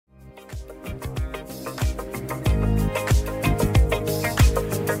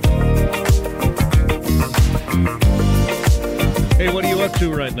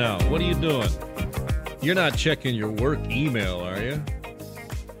to right now? What are you doing? You're not checking your work email, are you?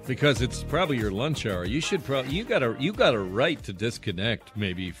 Because it's probably your lunch hour. You should you got a right to disconnect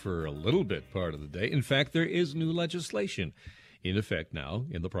maybe for a little bit part of the day. In fact, there is new legislation in effect now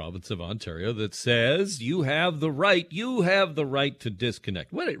in the province of Ontario that says you have the right to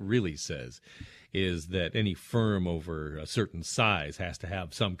disconnect. What it really says is that any firm over a certain size has to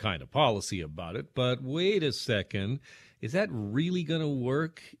have some kind of policy about it. But wait a second, is that really going to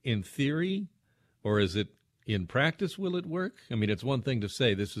work in theory, or is it in practice? Will it work? I mean, it's one thing to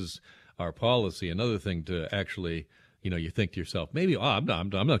say this is our policy, another thing to actually, you think to yourself, maybe I'm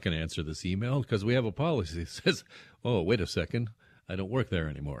not going to answer this email because we have a policy that says, oh, wait a second, I don't work there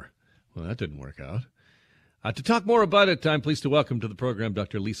anymore. Well, that didn't work out. To talk more about it, I'm pleased to welcome to the program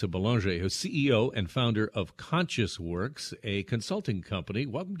Dr. Lisa Belanger, who's CEO and founder of Conscious Works, a consulting company.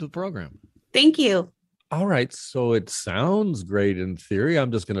 Welcome to the program. Thank you. All right, so it sounds great in theory.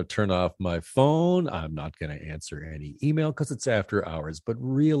 I'm just going to turn off my phone. I'm not going to answer any email because it's after hours. But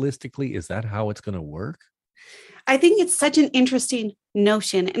realistically, is that how it's going to work? I think it's such an interesting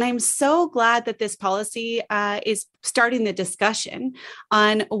notion. And I'm so glad that this policy is starting the discussion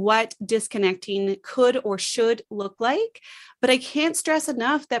on what disconnecting could or should look like. But I can't stress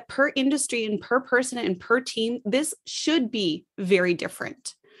enough that per industry and per person and per team, this should be very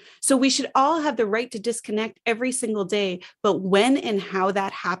different. So we should all have the right to disconnect every single day. But when and how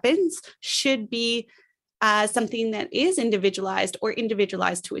that happens should be something that is individualized or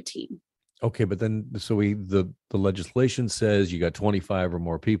individualized to a team. Okay, but then the legislation says you got 25 or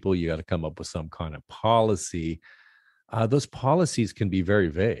more people, you got to come up with some kind of policy. Those policies can be very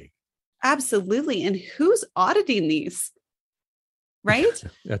vague. Absolutely. And who's auditing these? Right?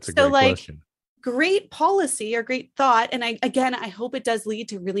 That's a great question. Great policy or great thought. And I hope it does lead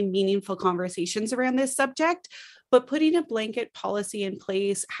to really meaningful conversations around this subject, but putting a blanket policy in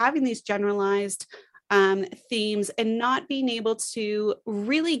place, having these generalized themes and not being able to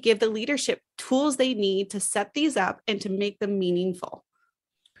really give the leadership tools they need to set these up and to make them meaningful.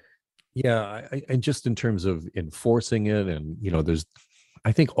 Yeah. And just in terms of enforcing it, and,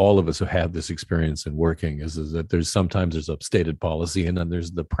 I think all of us who have this experience in working is that there's sometimes upstated policy and then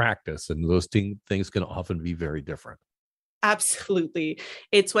there's the practice, and those things can often be very different. Absolutely.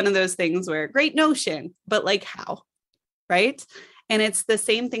 It's one of those things where great notion, but like how, right? And it's the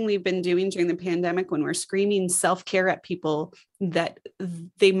same thing we've been doing during the pandemic when we're screaming self-care at people that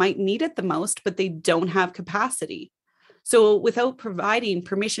they might need it the most, but they don't have capacity. So without providing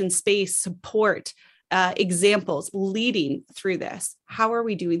permission, space, support, examples, leading through this, how are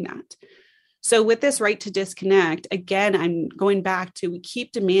we doing that? So with this right to disconnect, again, I'm going back to, we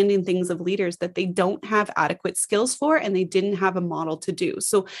keep demanding things of leaders that they don't have adequate skills for, and they didn't have a model to do.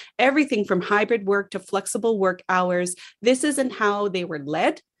 So everything from hybrid work to flexible work hours, this isn't how they were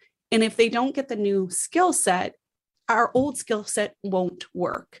led. And if they don't get the new skill set, our old skill set won't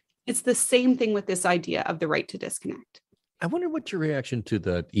work. It's the same thing with this idea of the right to disconnect. I wonder what your reaction to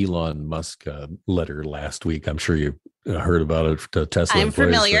that Elon Musk letter last week. I'm sure you heard about it to Tesla. I'm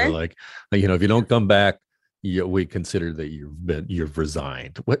familiar. If you don't come back, we consider that you've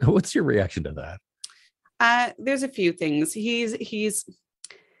resigned. What's your reaction to that? There's a few things.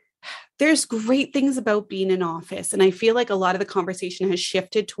 There's great things about being in office. And I feel like a lot of the conversation has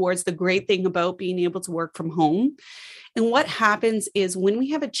shifted towards the great thing about being able to work from home. And what happens is when we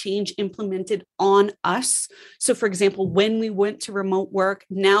have a change implemented on us, so for example, when we went to remote work,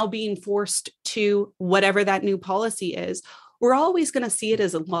 now being forced to whatever that new policy is, we're always going to see it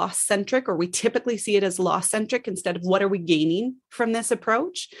as a loss-centric, or we typically see it as loss-centric instead of what are we gaining from this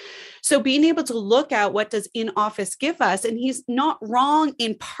approach. So being able to look at what does in-office give us, and he's not wrong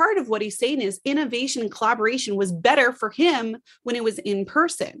in part of what he's saying is innovation and collaboration was better for him when it was in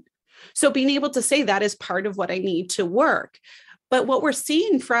person. So being able to say that is part of what I need to work. But what we're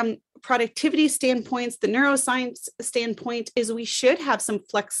seeing from productivity standpoints, the neuroscience standpoint, is we should have some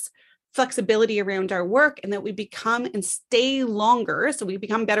flexibility around our work, and that we become and stay longer. So we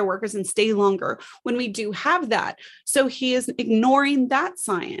become better workers and stay longer when we do have that. So he is ignoring that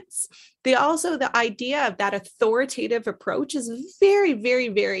science. The idea of that authoritative approach is very, very,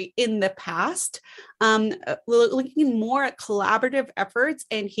 very in the past. Looking more at collaborative efforts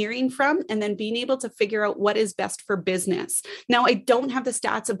and hearing from, and then being able to figure out what is best for business. Now, I don't have the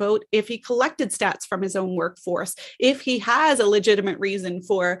stats about if he collected stats from his own workforce, if he has a legitimate reason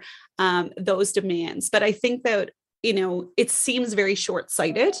for those demands. But I think that, it seems very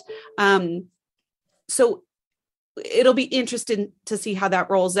short-sighted. So it'll be interesting to see how that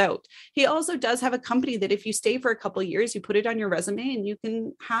rolls out. He also does have a company that if you stay for a couple of years, you put it on your resume and you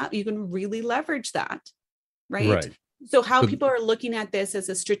can really leverage that. Right. So how people are looking at this as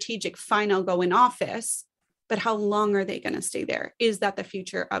a strategic, fine, I'll go in office, but how long are they going to stay there? Is that the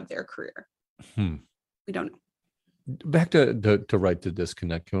future of their career? We don't know. Back to right to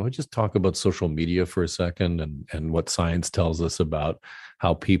disconnect. Can we just talk about social media for a second and what science tells us about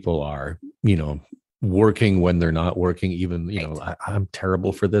how people are, working when they're not working? Even, I'm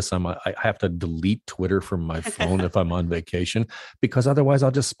terrible for this. I have to delete Twitter from my phone if I'm on vacation, because otherwise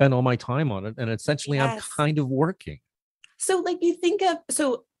I'll just spend all my time on it. And essentially I'm kind of working. So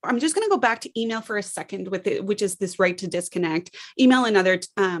I'm just going to go back to email for a second which is this right to disconnect, email and other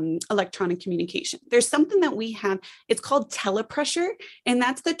electronic communication. There's something that we have, it's called telepressure. And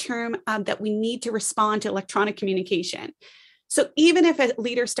that's the term that we need to respond to electronic communication. So even if a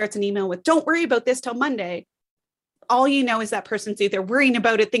leader starts an email with, don't worry about this till Monday, all you know is that person's either worrying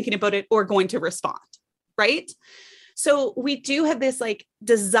about it, thinking about it, or going to respond, right? So we do have this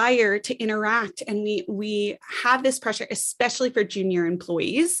desire to interact, and we have this pressure, especially for junior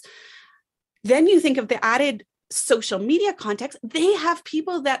employees. Then you think of the added social media context. They have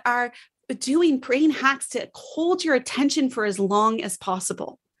people that are doing brain hacks to hold your attention for as long as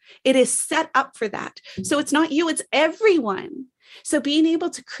possible. It is set up for that. So it's not you, it's everyone. So being able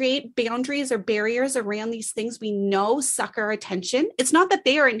to create boundaries or barriers around these things we know suck our attention. It's not that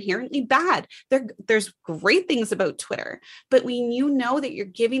they are inherently bad. There's great things about Twitter, but when you know that you're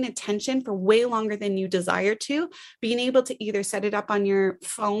giving attention for way longer than you desire to, being able to either set it up on your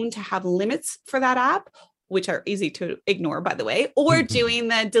phone to have limits for that app, which are easy to ignore, by the way, or doing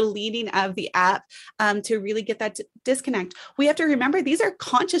the deleting of the app to really get that disconnect. We have to remember these are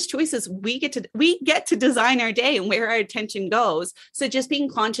conscious choices. We get to design our day and where our attention goes. So just being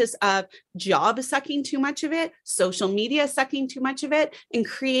conscious of job sucking too much of it, social media sucking too much of it, and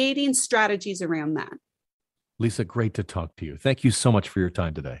creating strategies around that. Lisa, great to talk to you. Thank you so much for your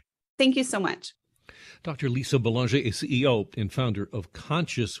time today. Thank you so much. Dr. Lisa Belanger is CEO and founder of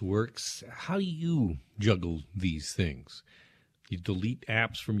Conscious Works. How do you juggle these things? You delete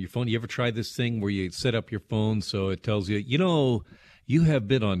apps from your phone. You ever try this thing where you set up your phone so it tells you, you have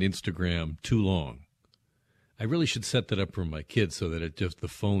been on Instagram too long? I really should set that up for my kids so that the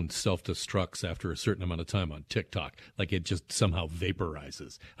phone self-destructs after a certain amount of time on TikTok, like it just somehow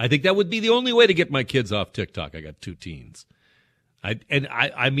vaporizes. I think that would be the only way to get my kids off TikTok. I got 2 teens.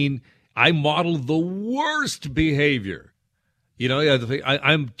 I model the worst behavior.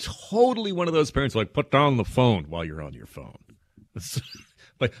 I'm totally one of those parents put down the phone while you're on your phone.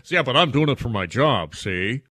 But I'm doing it for my job, see?